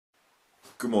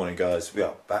Good morning guys, we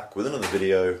are back with another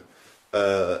video,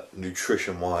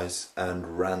 nutrition wise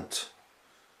and rant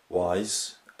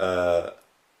wise.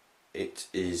 It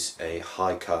is a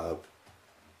high carb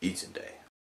eating day.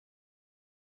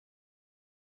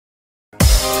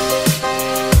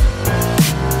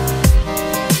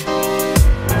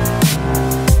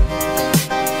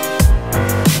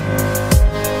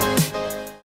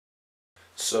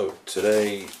 So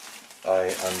today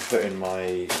I am putting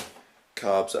my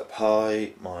carbs up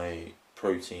high, my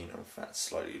protein and fat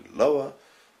slightly lower.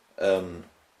 I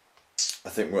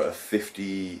think we're at a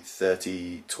 50,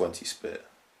 30, 20 split.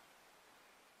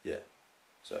 Yeah,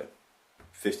 so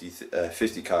 50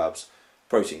 carbs,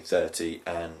 protein 30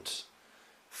 and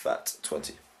fat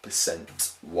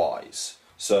 20% wise.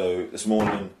 So this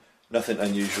morning, nothing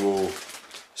unusual.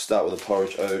 Start with the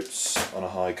porridge oats on a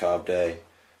high carb day.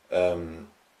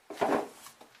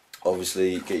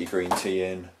 Obviously get your green tea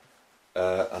in.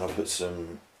 And I'll put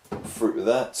some fruit with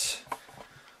that.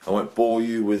 I won't bore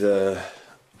you with the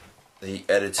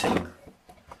editing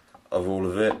of all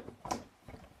of it.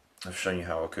 I've shown you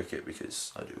how I cook it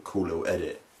because I do a cool little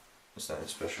edit. It's nothing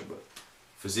special, but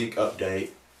physique update.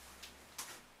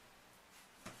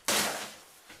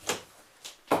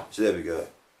 So there we go.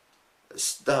 It's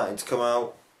starting to come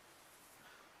out.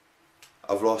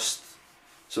 I've lost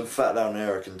some fat down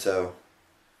there, I can tell,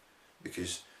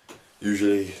 because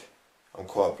usually I'm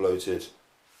quite bloated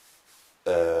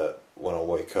when I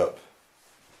wake up,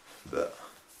 but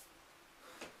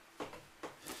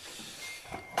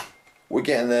we're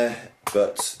getting there.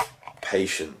 But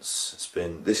patience. It's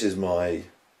been 3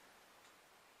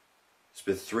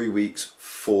 weeks,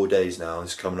 4 days now.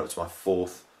 It's coming up to my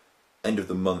 4th end of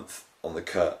the month on the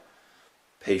cut.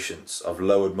 Patience. I've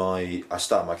lowered I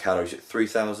started my calories at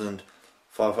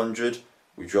 3,500.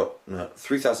 We dropped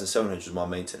 3,700 is my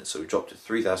maintenance, so we dropped to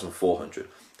 3,400.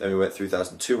 Then we went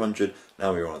 3,200.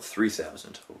 Now we're on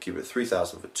 3,000. We'll keep it at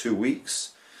 3,000 for 2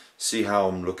 weeks. See how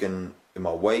I'm looking in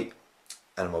my weight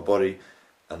and in my body,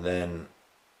 and then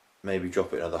maybe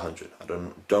drop it another 100. I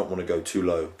don't want to go too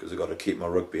low because I've got to keep my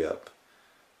rugby up.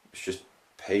 It's just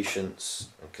patience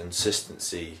and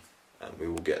consistency, and we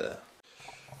will get there.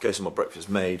 Okay, so my breakfast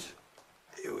made.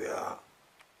 Here we are.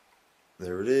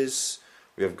 There it is.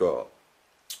 We have got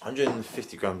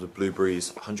 150 grams of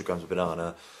blueberries, 100 grams of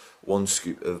banana, 1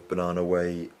 scoop of banana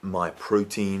whey, my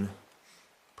protein,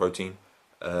 and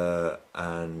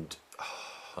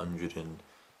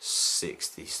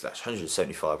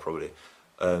 160/175 probably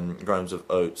grams of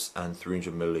oats and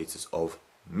 300 milliliters of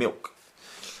milk.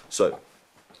 So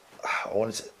I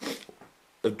wanted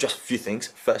to just a few things.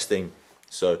 First thing,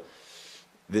 so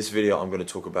this video I'm going to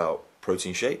talk about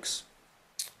protein shakes.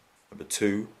 Number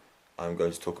 2, I'm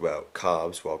going to talk about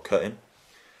carbs while cutting,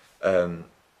 and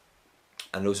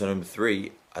also number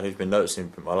 3, I've been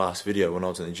noticing in my last video when I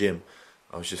was in the gym,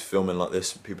 I was just filming like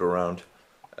this, people around.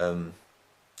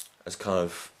 I've kind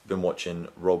of been watching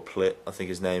Rob Plitt, I think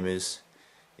his name is.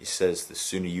 He says the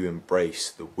sooner you embrace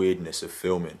the weirdness of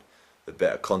filming, the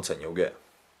better content you'll get.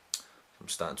 I'm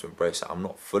starting to embrace it. I'm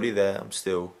not fully there, I'm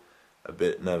still a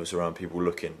bit nervous around people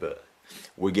looking, but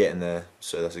we're getting there,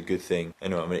 so that's a good thing.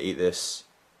 Anyway, I'm going to eat this.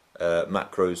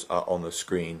 Macros are on the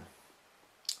screen.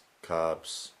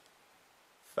 Carbs,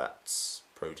 fats,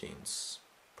 proteins,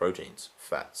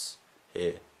 fats,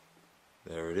 here.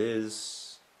 There it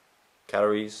is.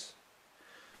 Calories.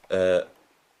 I'm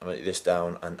going to eat this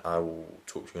down and I will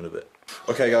talk to you in a bit.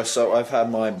 Okay guys, so I've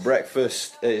had my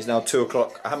breakfast. It is now 2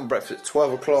 o'clock. I had my breakfast at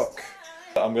 12 o'clock.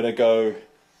 I'm going to go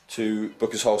to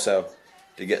Booker's Wholesale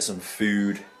to get some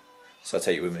food, so I'll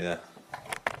take you with me there.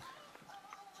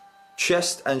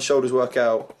 Chest and shoulders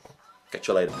workout. Catch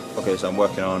you later. Okay, so I'm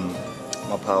working on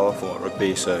my power for my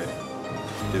rugby, so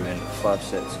doing 5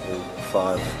 sets of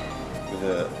 5 with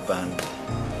a band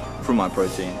from my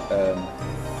protein,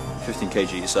 15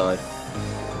 kg each side.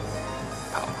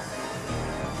 Power.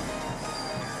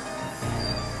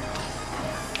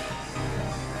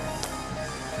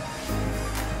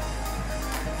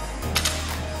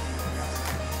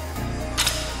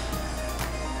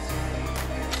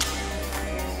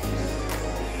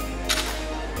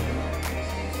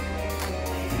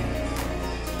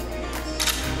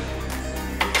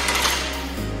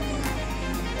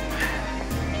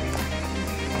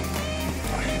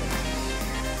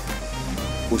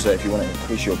 Also, if you want to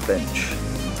increase your bench,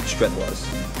 strength-wise,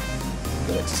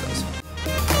 good exercise.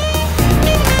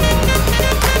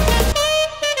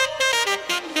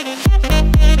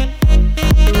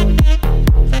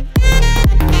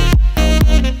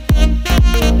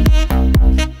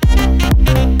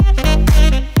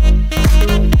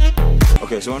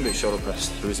 Okay, so I'm going to do shoulder press,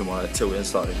 the reason why I tilted and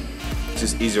started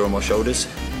because it's easier on my shoulders.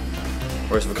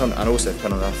 Whereas if I come, and also if I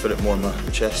come down, I feel it more on my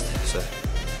chest. So I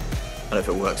don't know if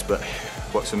it works, but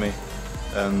it works for me.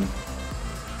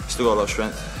 Still got a lot of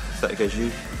strength, 30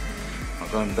 kg,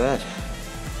 not going bad.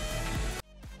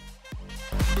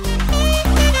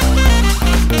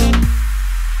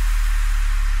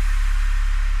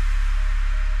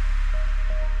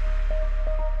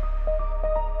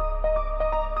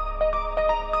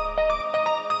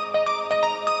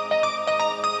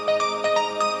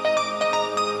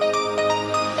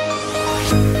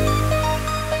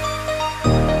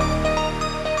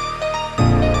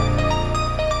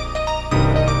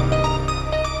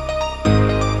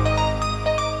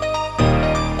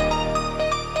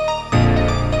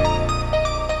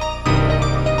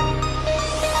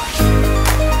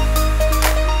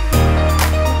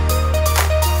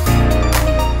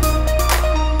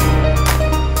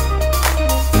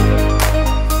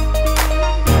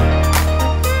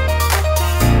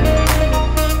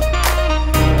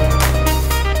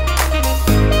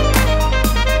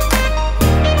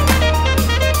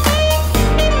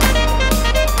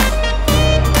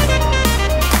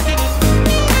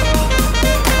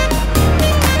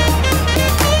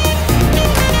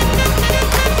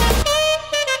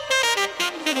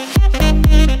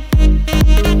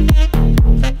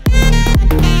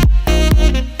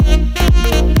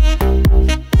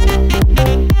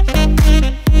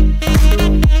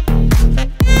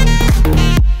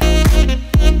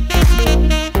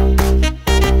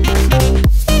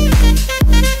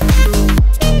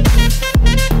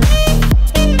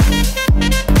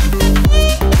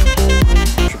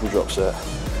 Set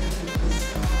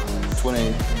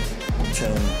 20,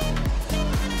 10,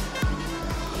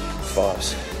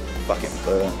 5s, fucking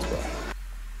burnt, bro.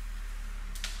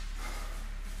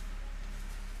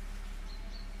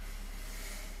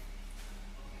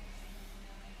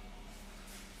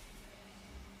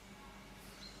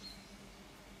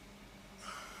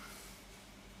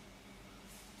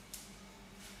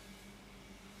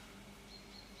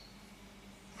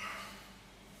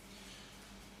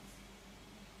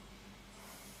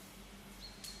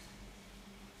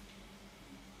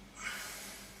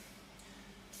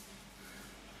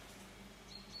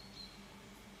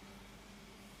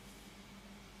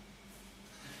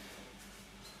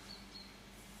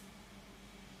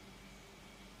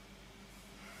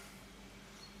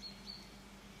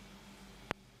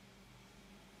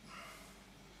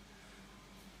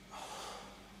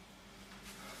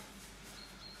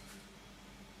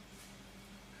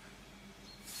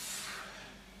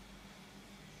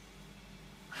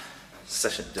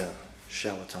 Session done,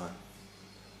 shower time,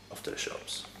 off to the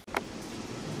shops.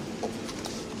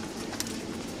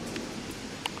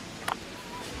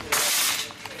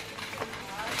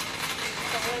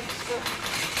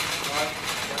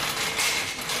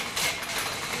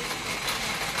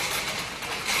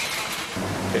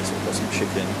 Okay, so we've got some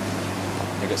chicken,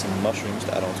 I get some mushrooms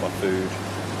to add on to my food,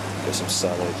 get some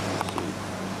salad,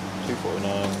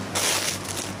 $2.49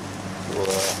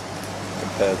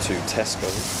 compared to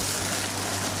Tesco.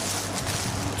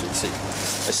 See,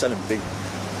 they're selling big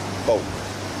bulk.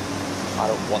 I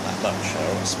don't want that much, I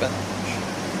don't want to spend that much.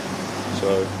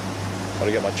 So, I'm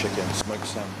gonna get my chicken, smoked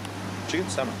salmon. Chicken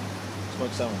salmon,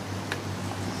 smoked salmon.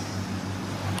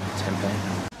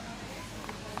 £10.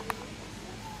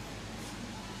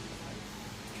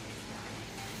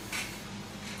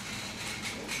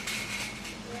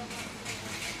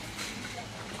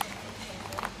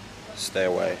 Stay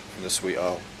away from the sweet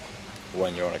aisle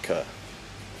when you're on a cut.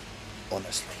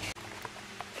 Honestly.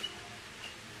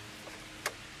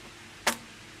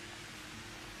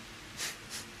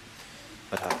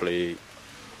 I'd happily eat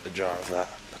a jar of that.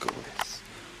 Look at all this.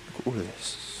 Look at all of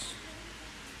this.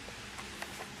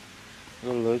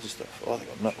 They've got loads of stuff. Oh, they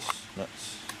got nuts.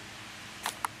 Nuts.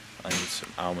 I need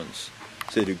some almonds.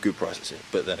 So they do good prices here,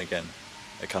 but then again,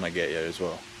 they kind of get you as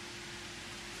well.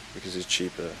 Because it's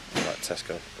cheaper than like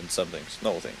Tesco and some things.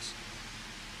 Not all things.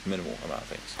 Minimal amount of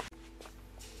things.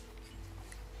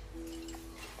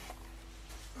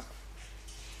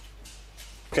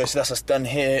 Okay, so that's us done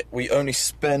here. We only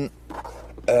spent,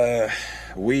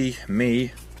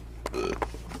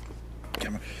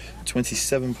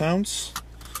 £27.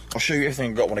 I'll show you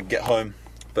everything I got when I get home,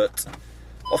 but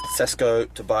off to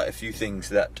Tesco to buy a few things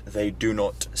that they do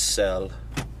not sell.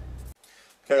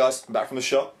 Okay guys, I'm back from the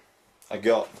shop. I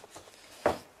got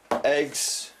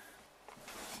eggs,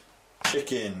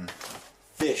 chicken,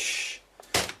 fish,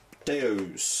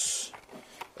 potatoes,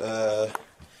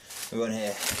 we've got in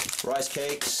here rice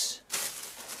cakes,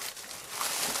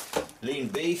 lean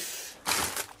beef,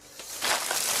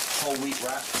 whole wheat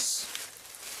wraps,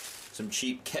 some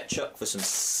cheap ketchup for some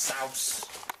sauce.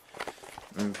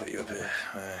 And put you up here.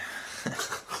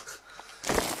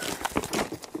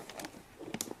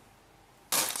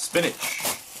 Spinach,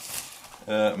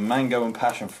 mango and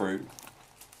passion fruit,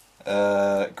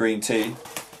 green tea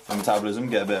for metabolism,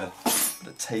 get a bit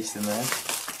of taste in there.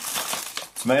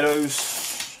 Tomatoes,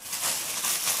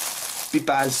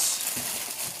 pipas,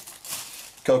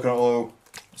 coconut oil,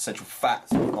 essential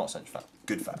fats, not essential fat,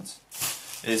 good fats.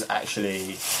 It is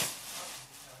actually,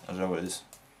 I don't know what it is,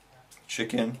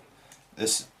 chicken.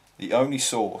 The only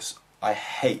sauce I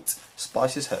hate,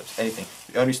 spices, herbs, anything.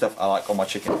 The only stuff I like on my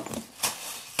chicken.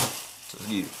 So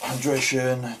you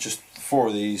hydration, just 4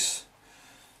 of these,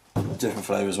 different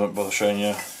flavours, won't bother showing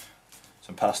you.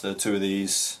 Some pasta, 2 of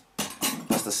these,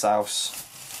 pasta sauce.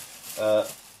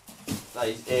 That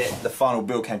is it. The final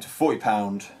bill came to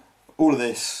 £40. All of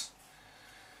this,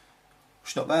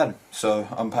 which is not bad. So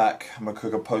unpack, I'm going to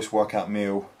cook a post-workout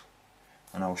meal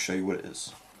and I'll show you what it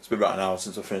is. It's been about an hour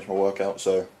since I finished my workout,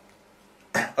 so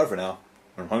over an hour.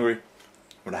 I'm hungry. I'm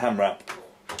going to ham wrap,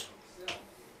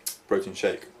 protein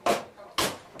shake,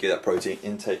 get that protein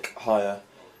intake higher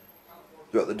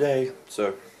throughout the day.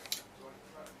 So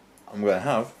I'm going to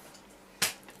have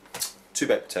 2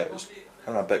 baked potatoes. I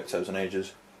haven't had baked potatoes in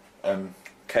ages.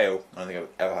 Kale. I don't think I've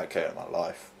ever had kale in my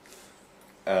life.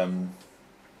 I'm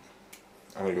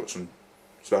going to get some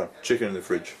chicken in the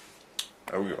fridge.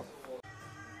 There we go.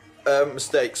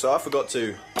 Mistake. So I forgot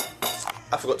to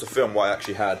film what I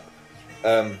actually had.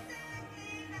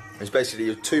 It's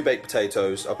basically 2 baked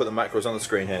potatoes. I'll put the macros on the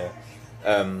screen here.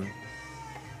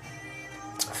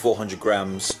 400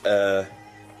 grams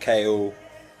kale,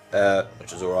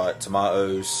 which is alright.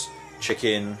 Tomatoes,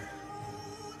 chicken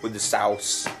with the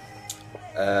sauce.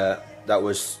 That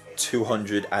was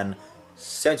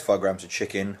 275 grams of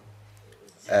chicken.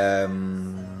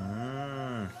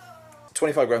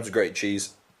 25 grams of grated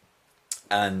cheese.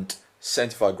 And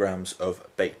 75 grams of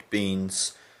baked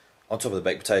beans on top of the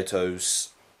baked potatoes.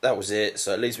 That was it.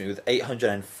 So it leaves me with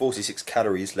 846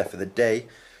 calories left for the day,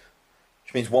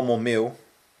 which means 1 more meal.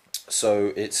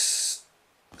 So it's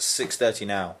 6:30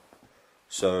 now.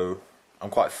 So I'm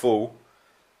quite full,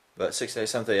 but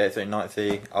 6:30, 7:30, 8:30,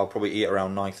 9:30. I'll probably eat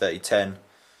around 9:30, 10.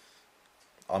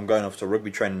 I'm going off to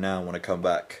rugby training now. When I come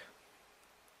back,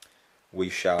 we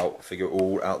shall figure it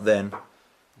all out then.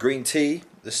 Green tea,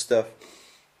 this stuff.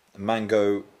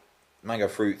 Mango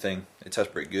fruit thing, it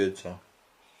tastes pretty good, so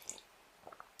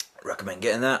I recommend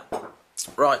getting that.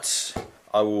 Right,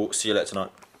 I will see you later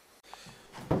tonight.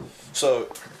 So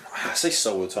I say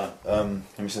so all the time.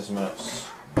 Let me say something else.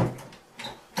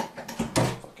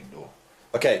 Fucking door.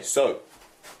 Okay, so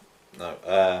no,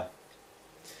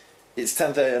 it's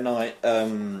 10:30 at night.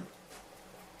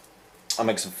 I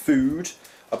make some food.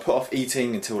 I put off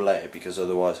eating until later because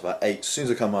otherwise about 8, as soon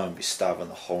as I come home, I'll be starving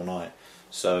the whole night.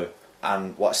 So,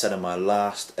 and what I said in my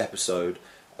last episode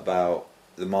about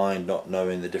the mind not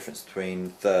knowing the difference between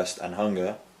thirst and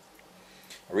hunger,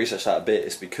 I researched that a bit.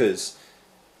 It's because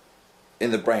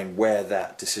in the brain where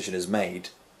that decision is made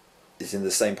is in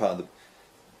the same part of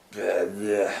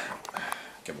the...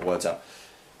 get my words out.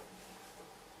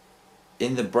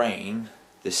 In the brain,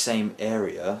 the same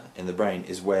area in the brain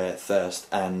is where thirst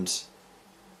and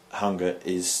hunger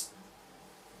is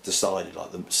decided,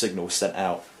 like the signal sent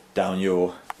out down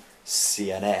your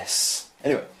CNS.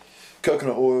 Anyway,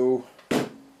 coconut oil.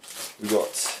 We've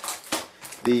got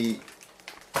the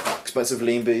expensive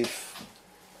lean beef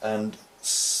and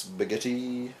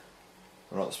spaghetti,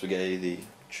 or not spaghetti, the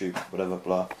tube, whatever,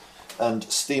 blah. And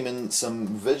steaming some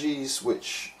veggies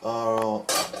which are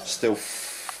still,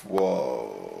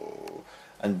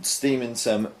 and steaming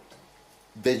some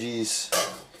veggies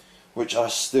which are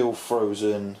still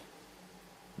frozen.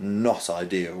 Not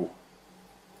ideal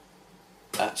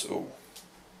at all.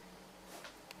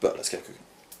 But let's get cooking.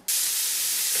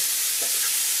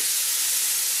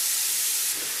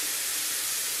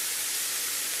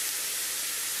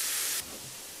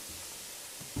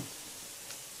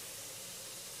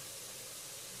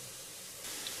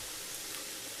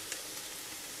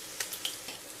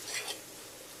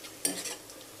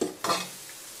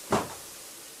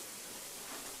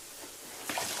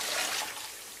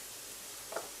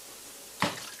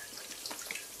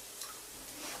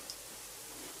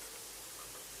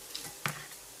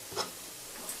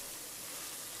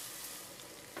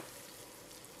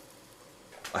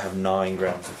 I have 9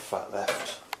 grams of fat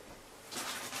left.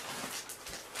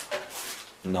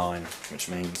 9, which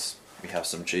means we have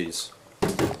some cheese.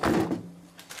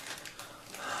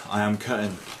 I am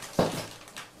cutting.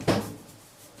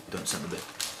 Don't send the bit.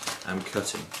 I'm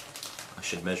cutting. I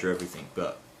should measure everything,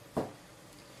 but you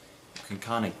can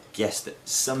kind of guess that.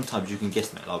 Sometimes you can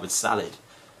guesstimate, like with salad.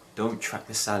 Don't track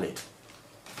the salad.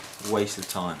 Waste of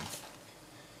time.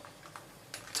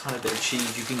 Tiny bit of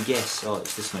cheese, you can guess, oh,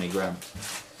 it's this many grams.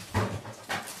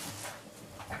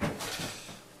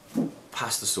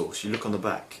 Pasta sauce, you look on the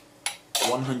back.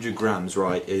 100 grams,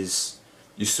 right, is,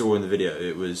 you saw in the video,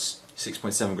 it was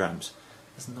 6.7 grams.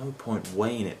 There's no point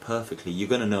weighing it perfectly. You're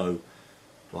going to know,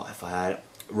 well, if I had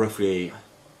roughly,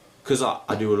 because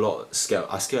I do a lot of scale,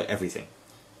 I scale everything,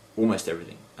 almost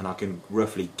everything, and I can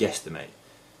roughly guesstimate.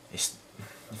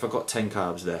 If I've got 10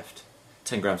 carbs left,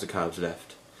 10 grams of carbs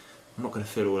left, I'm not going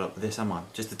to fill it all up with this, am I?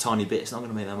 Just a tiny bit, it's not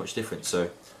going to make that much difference, so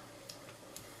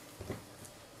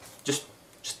just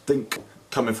think.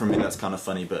 Coming from me, that's kind of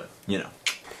funny, but you know.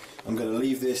 I'm going to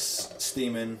leave this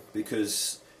steaming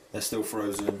because they're still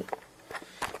frozen,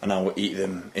 and I will eat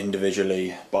them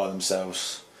individually by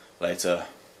themselves later.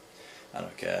 I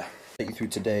don't care. Take you through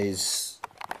today's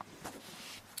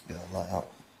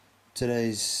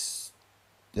today's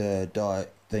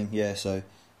diet thing. Yeah, so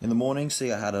in the morning,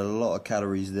 see, I had a lot of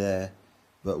calories there,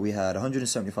 but we had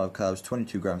 175 carbs,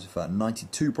 22 grams of fat,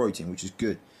 92 protein, which is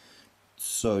good.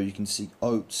 So you can see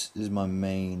oats is my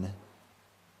main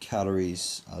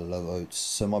calories. I love oats.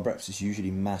 So my breakfast is usually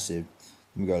massive.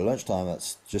 When we go to lunchtime,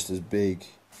 that's just as big.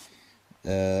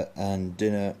 And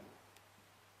dinner,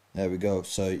 there we go.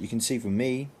 So you can see for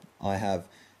me, I have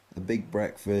a big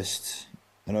breakfast,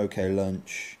 an okay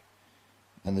lunch,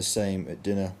 and the same at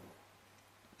dinner.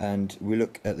 And we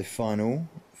look at the final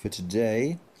for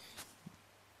today.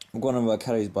 I've gone over our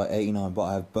calories by 89, but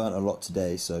I have burnt a lot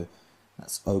today, so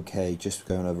that's okay. Just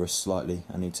going over slightly.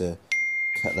 I need to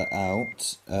cut that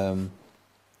out.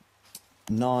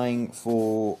 9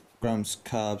 grams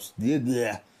carbs.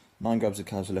 9 grams of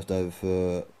carbs are left over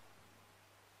for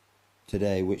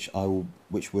today, which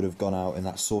would have gone out in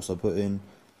that sauce I put in.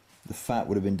 The fat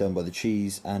would have been done by the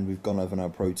cheese, and we've gone over on our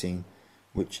protein,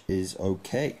 which is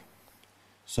okay.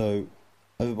 So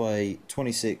over by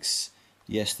 26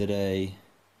 yesterday,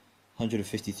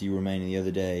 153 remaining the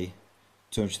other day,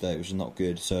 230, which is not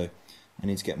good, so I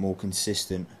need to get more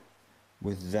consistent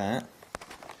with that.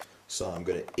 So I'm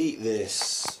going to eat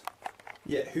this.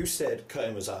 Yeah, who said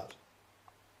cutting was hard?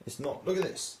 It's not. Look at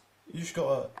this. You just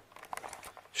got to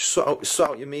sort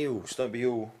out your meals. Don't be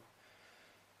all,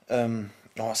 oh,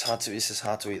 it's hard to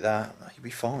eat that. No, you'll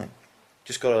be fine.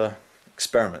 Just got to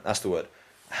experiment, that's the word.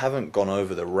 I haven't gone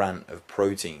over the rant of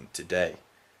protein today.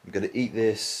 I'm going to eat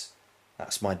this.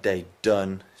 That's my day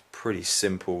done. It's pretty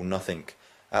simple, nothing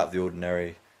out of the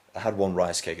ordinary. I had one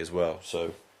rice cake as well,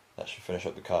 so that should finish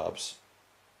up the carbs.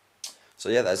 So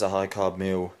yeah, that's a high carb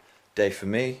meal day for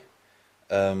me.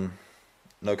 No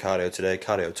cardio today,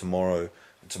 cardio tomorrow.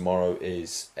 Tomorrow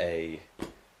is a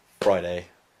Friday,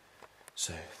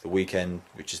 so the weekend,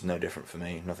 which is no different for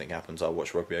me. Nothing happens. I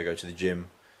watch rugby, I go to the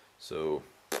gym. So,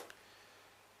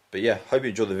 but yeah, hope you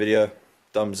enjoyed the video.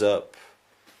 Thumbs up,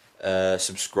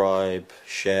 subscribe,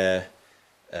 share.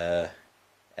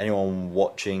 Anyone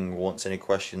watching wants any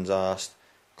questions asked,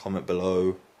 comment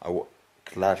below. I will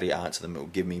gladly answer them. It will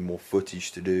give me more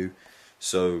footage to do.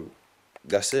 So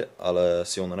that's it. I'll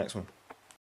see you on the next one.